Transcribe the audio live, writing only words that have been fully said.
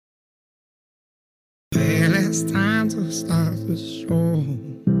It's time to start the show.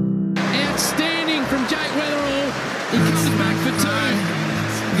 Outstanding from Jake Weatherall. He comes back for two.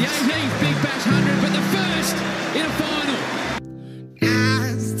 The 18th Big Bash 100, but the first in a final.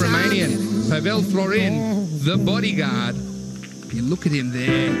 Romanian, Pavel Florin, the bodyguard. You look at him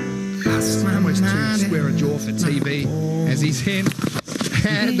there. Almost too square a jaw for TV as he's in.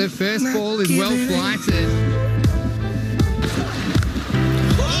 And the first ball is well flighted.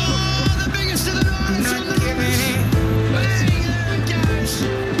 Oh, the biggest of the night from the rubbish. Bang, there it goes.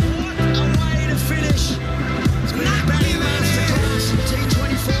 What a way to finish. It's been a batting masterclass.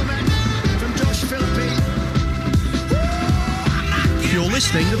 T20 format from Josh Philippe. You're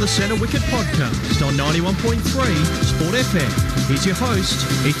listening to the Centre Wicket Podcast on 91.3 Sport FM. Here's your host,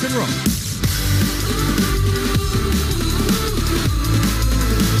 Ethan Rock.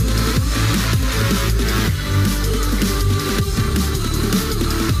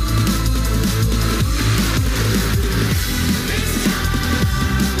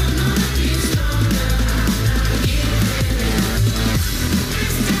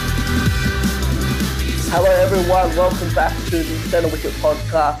 Hello everyone, welcome back to the Centre Wicket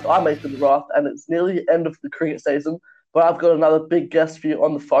Podcast. I'm Ethan Roth and it's nearly the end of the cricket season, but I've got another big guest for you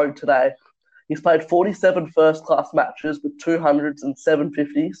on the phone today. He's played 47 first-class matches with 200s and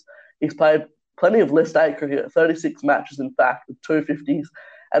 750s. He's played plenty of List A cricket, 36 matches in fact, with 250s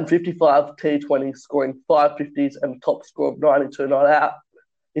and 55 T20s, scoring 550s and a top score of 92 not out.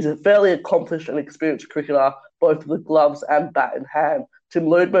 He's a fairly accomplished and experienced cricketer, both with gloves and bat in hand. Tim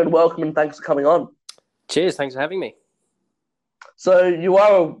Ludeman, welcome and thanks for coming on. Cheers, thanks for having me. So you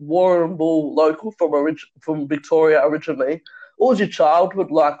are a Warrnambool local from Victoria originally. What was your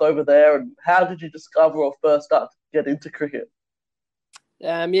childhood like over there and how did you discover or first start to get into cricket?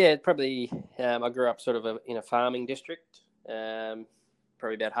 I grew up sort of in a farming district,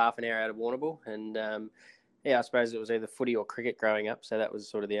 probably about half an hour out of Warrnambool. And I suppose it was either footy or cricket growing up. So that was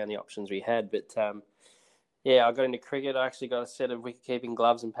sort of the only options we had. But I got into cricket. I actually got a set of wicket-keeping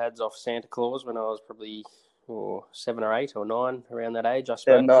gloves and pads off Santa Claus when I was probably 7 or 8 or 9, around that age, I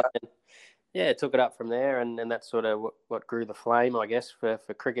suppose. Took it up from there, and that's sort of what grew the flame, I guess, for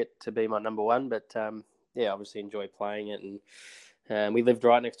cricket to be my number one. But, obviously enjoy playing it. And we lived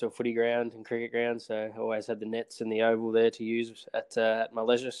right next to a footy ground and cricket ground, so I always had the nets and the oval there to use at my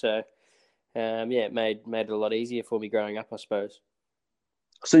leisure. So, it made it a lot easier for me growing up, I suppose.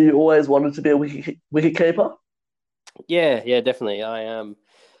 So you always wanted to be a wicket keeper? Yeah, definitely. I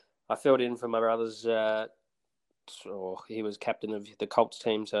filled in for my brother's. He was captain of the Colts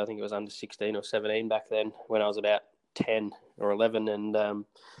team, so I think it was under 16 or 17 back then when I was about 10 or 11. And no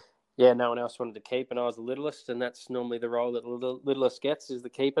one else wanted to keep, and I was the littlest, and that's normally the role that the littlest gets is the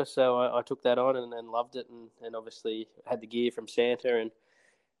keeper. So I took that on and loved it, and obviously had the gear from Santa and.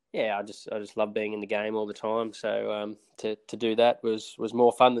 Yeah, I just love being in the game all the time. So to do that was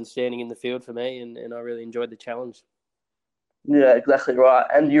more fun than standing in the field for me, and I really enjoyed the challenge. Yeah, exactly right.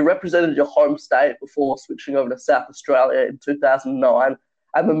 And you represented your home state before switching over to South Australia in 2009,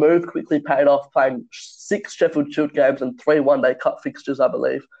 and the move quickly paid off, playing 6 Sheffield Shield games and 3 one-day cup fixtures, I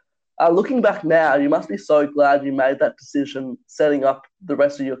believe. Looking back now, you must be so glad you made that decision, setting up the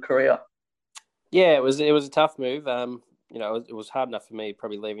rest of your career. Yeah, it was a tough move. It was hard enough for me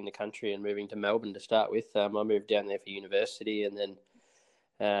probably leaving the country and moving to Melbourne to start with. I moved down there for university and then,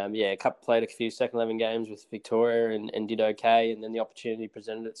 played a few second 11 games with Victoria and did okay. And then the opportunity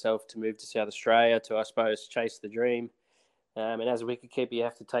presented itself to move to South Australia to, I suppose, chase the dream. And as a wicketkeeper, you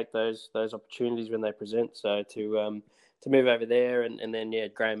have to take those opportunities when they present. So to move over there and then,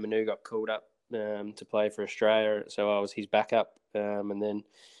 Graham Manu got called up to play for Australia. So I was his backup and then...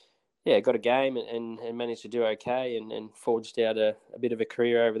 got a game and managed to do okay and forged out a bit of a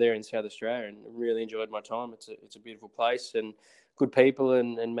career over there in South Australia and really enjoyed my time. It's a beautiful place and good people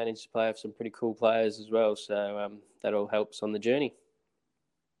and managed to play with some pretty cool players as well. So that all helps on the journey.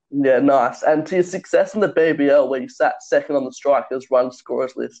 Yeah, nice. And to your success in the BBL where you sat second on the strikers run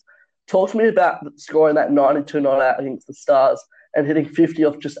scorers list, talk to me about scoring that 92 not out against the Stars and hitting 50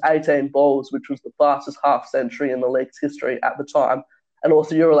 off just 18 balls, which was the fastest half century in the league's history at the time. And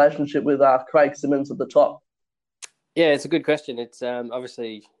also your relationship with Craig Simmons at the top. Yeah, it's a good question. It's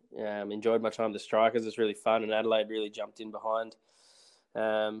obviously enjoyed my time with the Strikers. It's really fun, and Adelaide really jumped in behind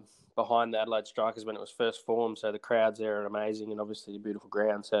the Adelaide Strikers when it was first formed. So the crowds there are amazing, and obviously a beautiful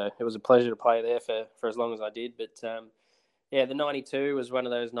ground. So it was a pleasure to play there for as long as I did. But the 92 was one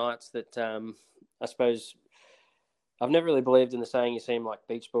of those nights that I suppose I've never really believed in the saying you seem like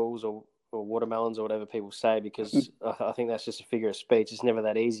beach balls or watermelons or whatever people say, because I think that's just a figure of speech. It's never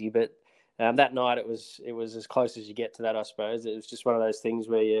that easy. But that night it was as close as you get to that, I suppose. It was just one of those things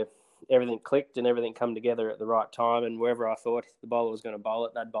where everything clicked and everything come together at the right time. And wherever I thought the bowler was going to bowl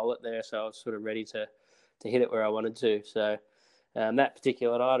it, they'd bowl it there. So I was sort of ready to hit it where I wanted to. So that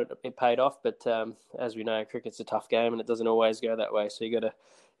particular night, it paid off. But as we know, cricket's a tough game and it doesn't always go that way. So you got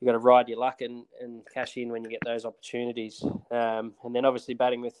to ride your luck and cash in when you get those opportunities. And then obviously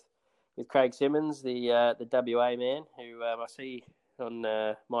batting with Craig Simmons, the WA man, who I see on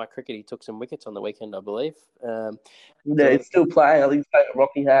My Cricket, he took some wickets on the weekend, I believe. He's still playing. I think he's playing at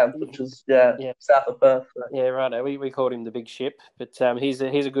Rockingham, which is south of Perth. So. Yeah, right. We called him the Big Ship, but he's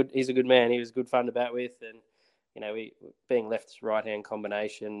a good man. He was good fun to bat with, and we being left right hand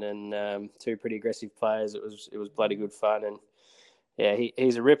combination and two pretty aggressive players. It was bloody good fun, and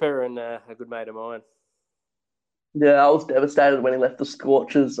he's a ripper and a good mate of mine. Yeah, I was devastated when he left the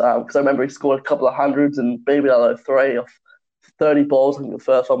Scorchers because I remember he scored a couple of hundreds and BBLO 3 off 30 balls. I think the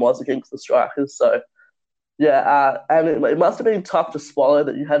first one was against the Strikers. So, and it must have been tough to swallow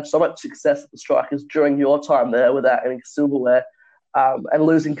that you had so much success at the Strikers during your time there without any silverware and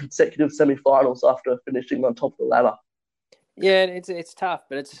losing consecutive semi-finals after finishing on top of the ladder. Yeah, it's tough,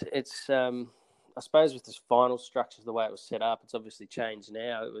 but it's I suppose with this final structure, the way it was set up, it's obviously changed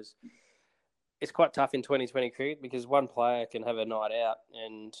now. It's quite tough in 2020 cricket because one player can have a night out,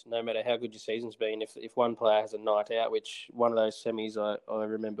 and no matter how good your season's been, if one player has a night out, which one of those semis I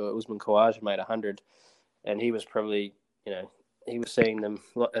remember Usman Khawaja made 100, and he was probably, he was seeing them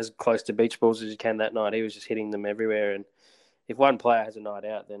as close to beach balls as you can that night. He was just hitting them everywhere, and if one player has a night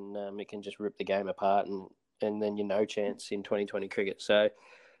out, then it can just rip the game apart, and then you're no chance in 2020 cricket. So,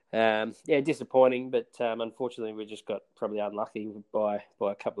 disappointing, but unfortunately we just got probably unlucky by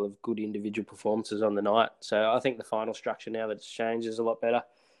a couple of good individual performances on the night. So I think the final structure now that it's changed is a lot better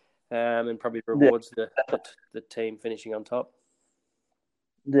and probably rewards the team finishing on top.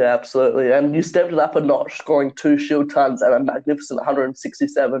 Yeah, absolutely. And you stepped it up a notch, scoring 2 Shield tons and a magnificent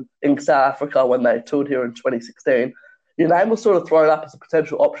 167 in South Africa when they toured here in 2016. Your name was sort of thrown up as a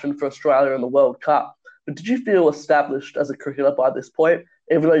potential option for Australia in the World Cup. But did you feel established as a cricketer by this point,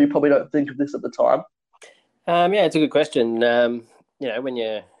 even though you probably don't think of this at the time? It's a good question. When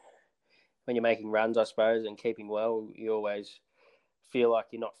you're making runs, I suppose, and keeping well, you always feel like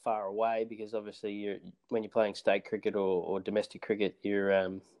you're not far away because obviously when you're playing state cricket or domestic cricket, you're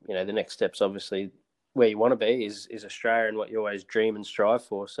the next step's obviously where you want to be is Australia and what you always dream and strive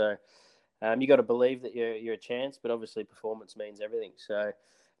for. So you got to believe that you're a chance, but obviously performance means everything. So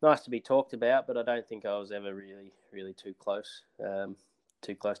nice to be talked about, but I don't think I was ever really, really too close to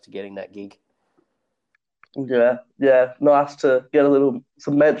getting that gig. Yeah, nice to get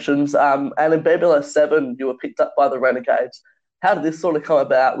some mentions. And in BBLO 7, you were picked up by the Renegades. How did this sort of come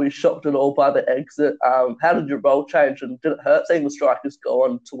about? Were you shocked at all by the exit? How did your role change, and did it hurt seeing the Strikers go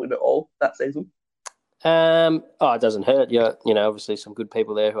on to win it all that season? It doesn't hurt. Yeah, obviously some good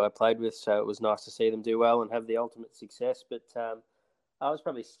people there who I played with, so it was nice to see them do well and have the ultimate success. But I was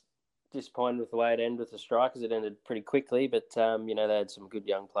probably disappointed with the way it ended with the Strikers. It ended pretty quickly, but they had some good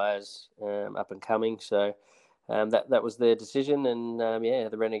young players up and coming, so that was their decision. And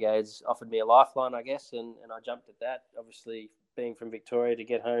the Renegades offered me a lifeline, I guess, and I jumped at that. Obviously, being from Victoria, to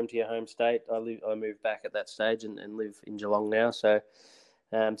get home to your home state, I moved back at that stage and live in Geelong now. So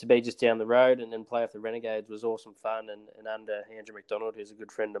to be just down the road and then play with the Renegades was awesome fun. And under Andrew McDonald, who's a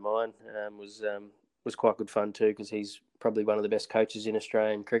good friend of mine, was quite good fun too, because he's probably one of the best coaches in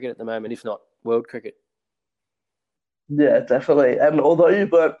Australian cricket at the moment, if not world cricket. Yeah, definitely. And although you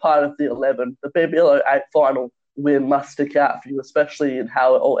weren't part of the 11, the BBLO 8 final win must stick out for you, especially in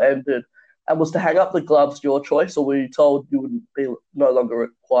how it all ended. And was to hang up the gloves your choice, or were you told you wouldn't be no longer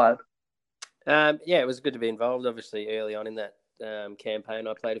required? It was good to be involved. Obviously, early on in that campaign,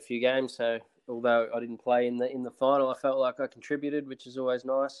 I played a few games. So although I didn't play in the final, I felt like I contributed, which is always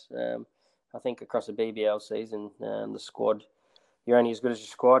nice. I think across a BBL season, the squad, you're only as good as your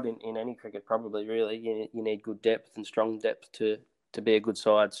squad in any cricket, probably, really. You need good depth and strong depth to be a good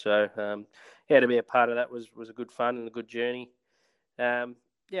side. So, to be a part of that was a good fun and a good journey. I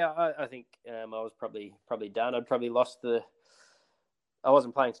think I was probably done. I'd probably lost I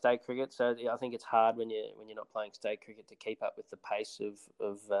wasn't playing state cricket, so I think it's hard when you're not playing state cricket to keep up with the pace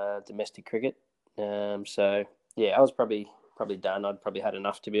of domestic cricket. I was probably done. I'd probably had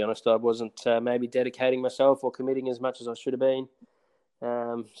enough, to be honest. I wasn't maybe dedicating myself or committing as much as I should have been.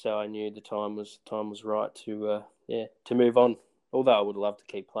 So I knew the time was right to move on. Although I would love to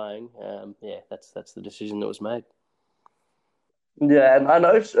keep playing, that's the decision that was made. Yeah, and I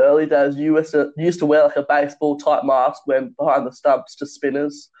noticed early days you used to wear like a baseball type mask when behind the stumps to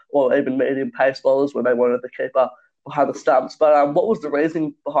spinners or even medium pace bowlers when they wanted the keeper behind the stumps. But what was the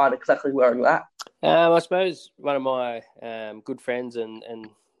reason behind exactly wearing that? I suppose one of my good friends and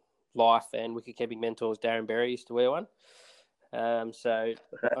life and wicket-keeping mentors, Darren Berry, used to wear one. So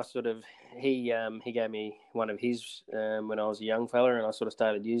I sort of he gave me one of his when I was a young fella, and I sort of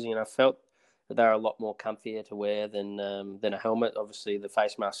started using it. I felt that they're a lot more comfier to wear than a helmet. Obviously, the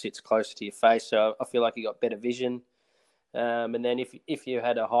face mask sits closer to your face, so I feel like you got better vision. And then if you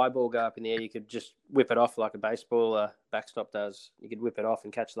had a high ball go up in the air, you could just whip it off like a baseball backstop does. You could whip it off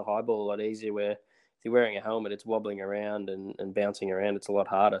and catch the high ball a lot easier, where if you're wearing a helmet, it's wobbling around and bouncing around. It's a lot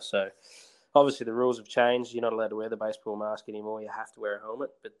harder. So obviously the rules have changed. You're not allowed to wear the baseball mask anymore. You have to wear a helmet.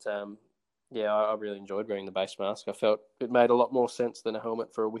 But I really enjoyed wearing the base mask. I felt it made a lot more sense than a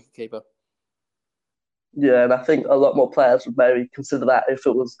helmet for a wicketkeeper. Yeah, and I think a lot more players would maybe consider that if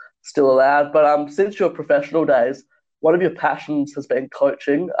it was still allowed. But since your professional days, one of your passions has been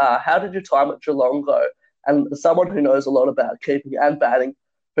coaching. How did your time at Geelong go? And as someone who knows a lot about keeping and batting,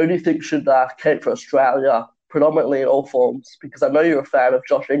 who do you think should keep for Australia, predominantly in all forms? Because I know you're a fan of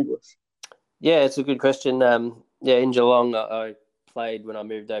Josh Inglis. Yeah, it's a good question. In Geelong, I played when I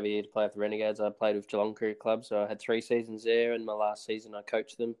moved over here to play with the Renegades. I played with Geelong Cricket Club, so I had 3 seasons there, and my last season I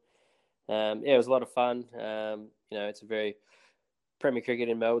coached them. It was a lot of fun. It's a very Premier Cricket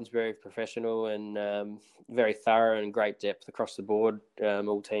in Melbourne's very professional and very thorough and great depth across the board.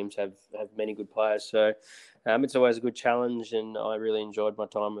 All teams have many good players, so it's always a good challenge, and I really enjoyed my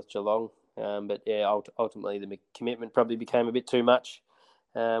time with Geelong. Ultimately the commitment probably became a bit too much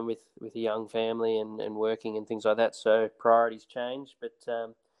with a young family and working and things like that. So priorities changed,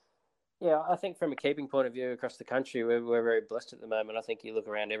 but I think from a keeping point of view across the country, we're very blessed at the moment. I think you look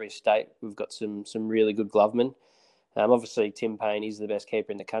around every state, we've got some really good glovemen. Obviously, Tim Payne is the best keeper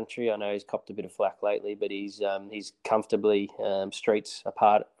in the country. I know he's copped a bit of flack lately, but he's comfortably streets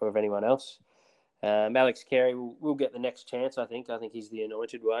apart of anyone else. Alex Carey will get the next chance, I think. I think he's the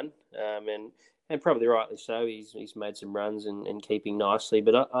anointed one, and probably rightly so. He's made some runs and keeping nicely.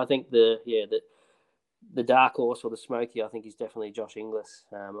 But I think the dark horse or the smoky, I think he's definitely Josh Inglis.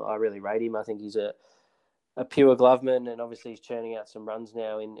 I really rate him. I think he's a pure gloveman, and obviously he's churning out some runs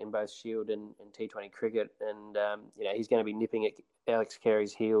now in both Shield and T20 cricket. And, he's going to be nipping at Alex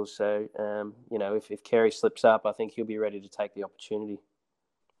Carey's heels. So, if Carey slips up, I think he'll be ready to take the opportunity.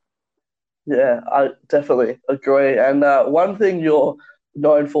 Yeah, I definitely agree. And one thing you're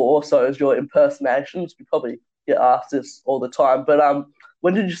known for also is your impersonations. You probably get asked this all the time, but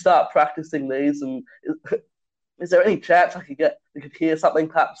when did you start practicing these? And is there any chance we could hear something?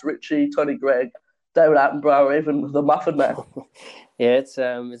 Perhaps Richie, Tony Greig, David Attenborough, or even the Muffin Man. Yeah, it's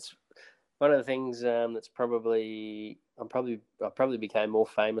one of the things that's probably I probably became more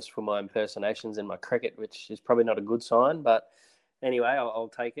famous for my impersonations in my cricket, which is probably not a good sign, but. Anyway, I'll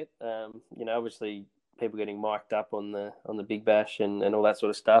take it. Obviously people getting mic'd up on the Big Bash and all that sort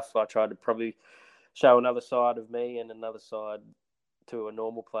of stuff. I tried to probably show another side of me and another side to a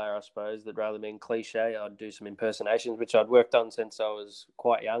normal player, I suppose, that rather than cliche, I'd do some impersonations, which I'd worked on since I was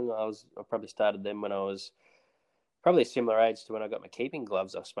quite young. I probably started them when I was probably a similar age to when I got my keeping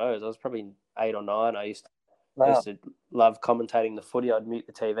gloves, I suppose. I was probably 8 or 9. I used to love commentating the footy. I'd mute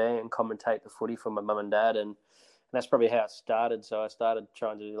the TV and commentate the footy for my mum and dad, and that's probably how it started. So I started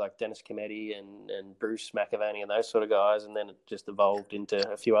trying to do like Dennis Cometti and Bruce McAvaney and those sort of guys, and then it just evolved into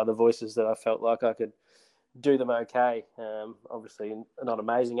a few other voices that I felt like I could do them okay. Obviously not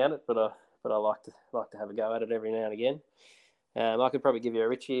amazing at it, but I like to have a go at it every now and again. I could probably give you a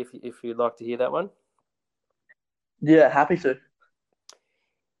Richie if you'd like to hear that one. Yeah, happy to.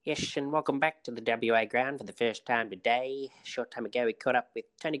 Yes, and welcome back to the WA ground for the first time today. A short time ago, we caught up with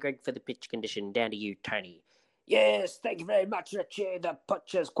Tony Greig for the pitch condition. Down to you, Tony. Yes, thank you very much, Richie. The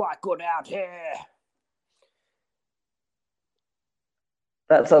pitch is quite good out here.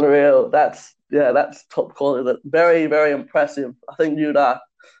 That's unreal. That's top quality. That's very, very impressive. I think you'd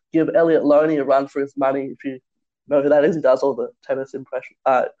give Elliot Loney a run for his money if you know who that is. He does all the tennis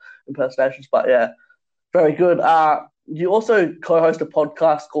impersonations. But yeah, very good. You also co-host a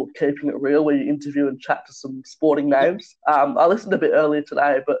podcast called Keeping It Real, where you interview and chat to some sporting names. I listened a bit earlier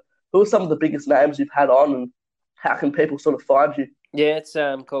today, but who are some of the biggest names you've had on, and how can people sort of find you? Yeah, it's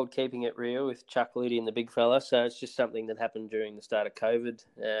called Keeping It Real with Chuck Ludi and the Big Fella. So it's just something that happened during the start of COVID.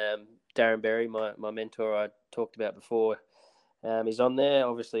 Darren Berry, my mentor I talked about before, he's on there.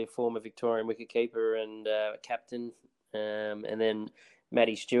 Obviously a former Victorian wicketkeeper and captain. And then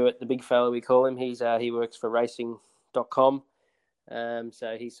Matty Stewart, the Big Fella we call him. He works for racing.com.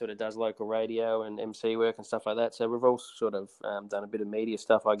 So he sort of does local radio and MC work and stuff like that. So we've all sort of done a bit of media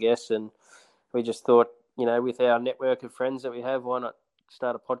stuff, I guess. And we just thought, with our network of friends that we have, why not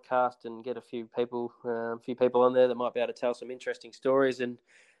start a podcast and get a few people on there that might be able to tell some interesting stories and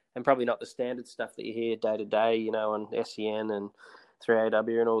probably not the standard stuff that you hear day to day, on SEN and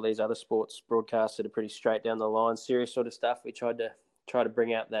 3AW and all these other sports broadcasts that are pretty straight down the line, serious sort of stuff. We tried to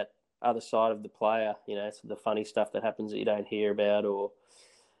bring out that other side of the player, so the funny stuff that happens that you don't hear about, or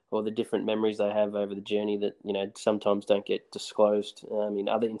the different memories they have over the journey that sometimes don't get disclosed in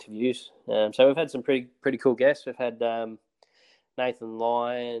other interviews. So we've had some pretty cool guests. We've had Nathan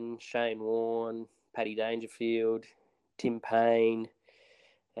Lyon, Shane Warne, Paddy Dangerfield, Tim Payne,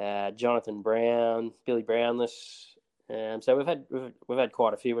 Jonathan Brown, Billy Brownless. So we've had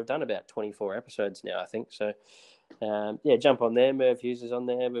quite a few. We've done about 24 episodes now, I think. So jump on there. Merv Hughes is on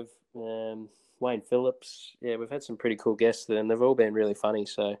there. With Wayne Phillips. Yeah, we've had some pretty cool guests, and they've all been really funny.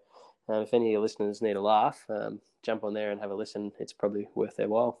 So if any of your listeners need a laugh, jump on there and have a listen. It's probably worth their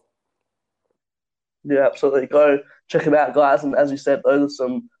while. Yeah, absolutely. Go check it out, guys. And as you said, those are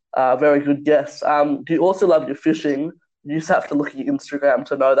some very good guests. Do you also love your fishing? You just have to look at your Instagram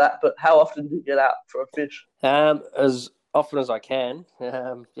to know that. But how often do you get out for a fish? As often as I can.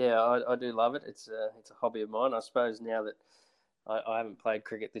 I do love it. It's a hobby of mine. I suppose now that I haven't played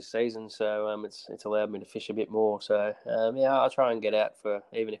cricket this season, so it's allowed me to fish a bit more. So I'll try and get out for,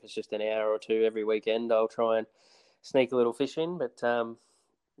 even if it's just an hour or two every weekend. I'll try and sneak a little fish in. But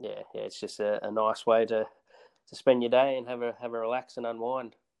it's just a nice way to spend your day and have a relax and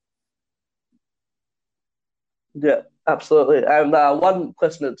unwind. Yeah, absolutely. And one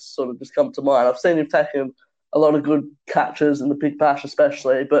question that's sort of just come to mind. I've seen you've taken a lot of good catches in the Big Bash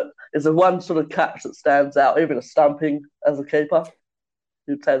especially, but is there one sort of catch that stands out, even a stumping as a keeper?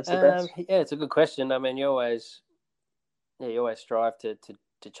 Who'd say it's the best? Yeah, it's a good question. I mean, you always strive to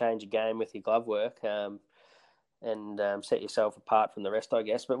change a game with your glove work and set yourself apart from the rest, I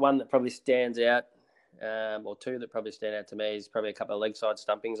guess. But one that probably stands out, or two that probably stand out to me, is probably a couple of leg side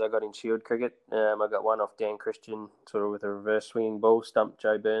stumpings I got in Shield cricket. I got one off Dan Christian, sort of with a reverse swinging ball, stumped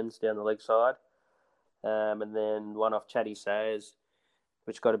Joe Burns down the leg side. And then one off Chatty Sayers,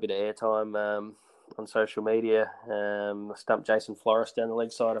 which got a bit of airtime on social media. Stumped Jason Flores down the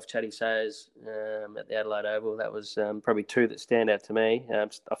leg side of Chatty Sayers at the Adelaide Oval. That was probably two that stand out to me.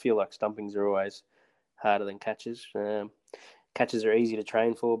 I feel like stumpings are always harder than catches. Catches are easy to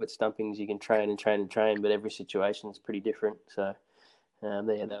train for, but stumpings you can train and train and train, but every situation is pretty different. So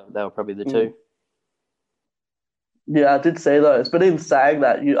they were probably the two. Yeah, I did see those. But in saying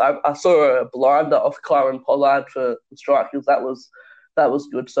that, I saw a blinder off Kyron Pollard for the strikers. That was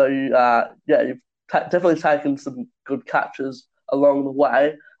good. So you've definitely taken some good catches along the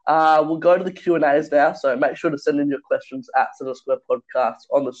way. We'll go to the Q&As now. So make sure to send in your questions at Centre Square Podcast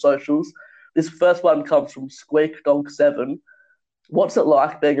on the socials. This first one comes from Squeak Dog 7. What's it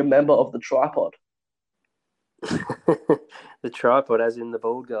like being a member of the Tripod? The Tripod, as in the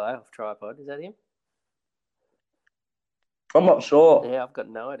bald guy off Tripod. Is that him? I'm not sure. Yeah, I've got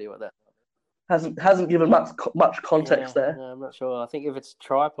no idea what that hasn't given much context there. No, I'm not sure. I think if it's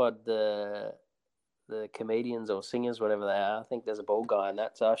Tripod, the comedians or singers, whatever they are, I think there's a bald guy in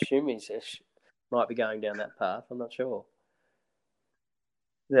that. So I assume he might be going down that path. I'm not sure.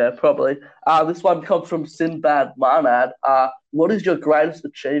 Yeah, probably. This one comes from Sinbad Marnad. What is your greatest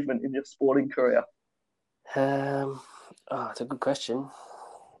achievement in your sporting career? It's a good question.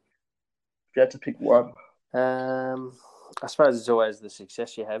 If you had to pick one. I suppose it's always the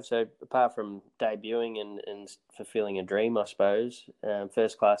success you have. So apart from debuting and fulfilling a dream, I suppose,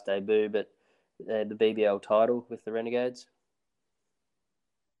 first class debut, but the BBL title with the Renegades.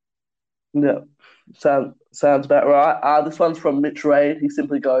 Yeah, sounds about right. This one's from Mitch Reid. He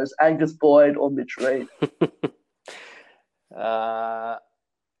simply goes, Angus Boyd or Mitch Reid? As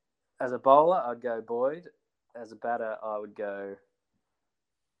a bowler, I'd go Boyd. As a batter, I would go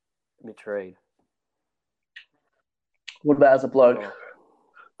Mitch Reid. What about as a bloke? Oh,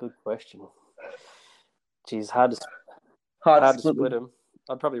 good question. Geez, hard to split them.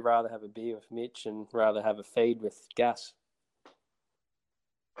 I'd probably rather have a beer with Mitch and rather have a feed with Gus.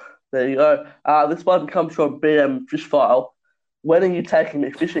 There you go. This one comes from BM Fishfile. When are you taking me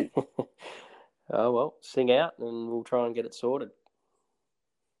fishing? Oh, well, sing out and we'll try and get it sorted.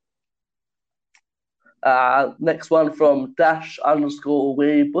 Next one from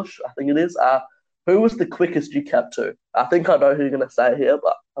Dash_Wee Bush, I think it is. Who was the quickest you kept to? I think I know who you're going to say here,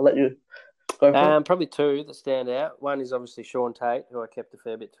 but I'll let you go for it. Probably two that stand out. One is obviously Sean Tate, who I kept a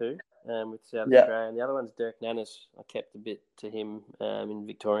fair bit to with South Australia. And the other one's Derek Nannis. I kept a bit to him in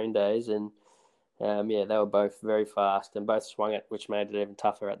Victorian days. And, they were both very fast and both swung it, which made it even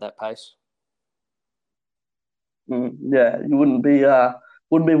tougher at that pace. Yeah, you wouldn't be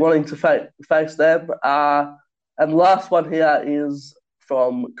wanting to face them. And last one here is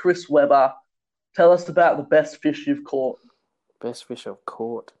from Chris Webber. Tell us about the best fish you've caught. Best fish I've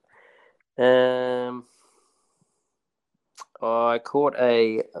caught. I I got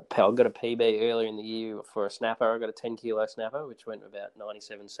a PB earlier in the year for a snapper. I got a 10-kilo snapper, which went about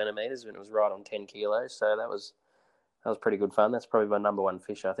 97 centimetres, and it was right on 10 kilos. So that was pretty good fun. That's probably my number one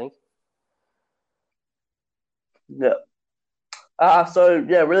fish, I think. Yeah.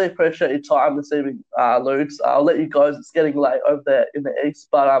 Really appreciate your time this evening, Ludes. I'll let you guys. It's getting late over there in the east,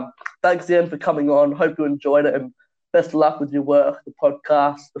 but thanks again for coming on. Hope you enjoyed it, and best of luck with your work, the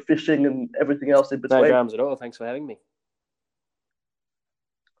podcast, the fishing, and everything else in between. No dramas at all. Thanks for having me.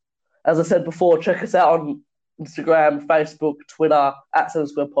 As I said before, check us out on Instagram, Facebook, Twitter,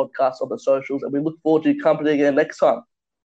 @7square Podcast on the socials, and we look forward to your company again next time.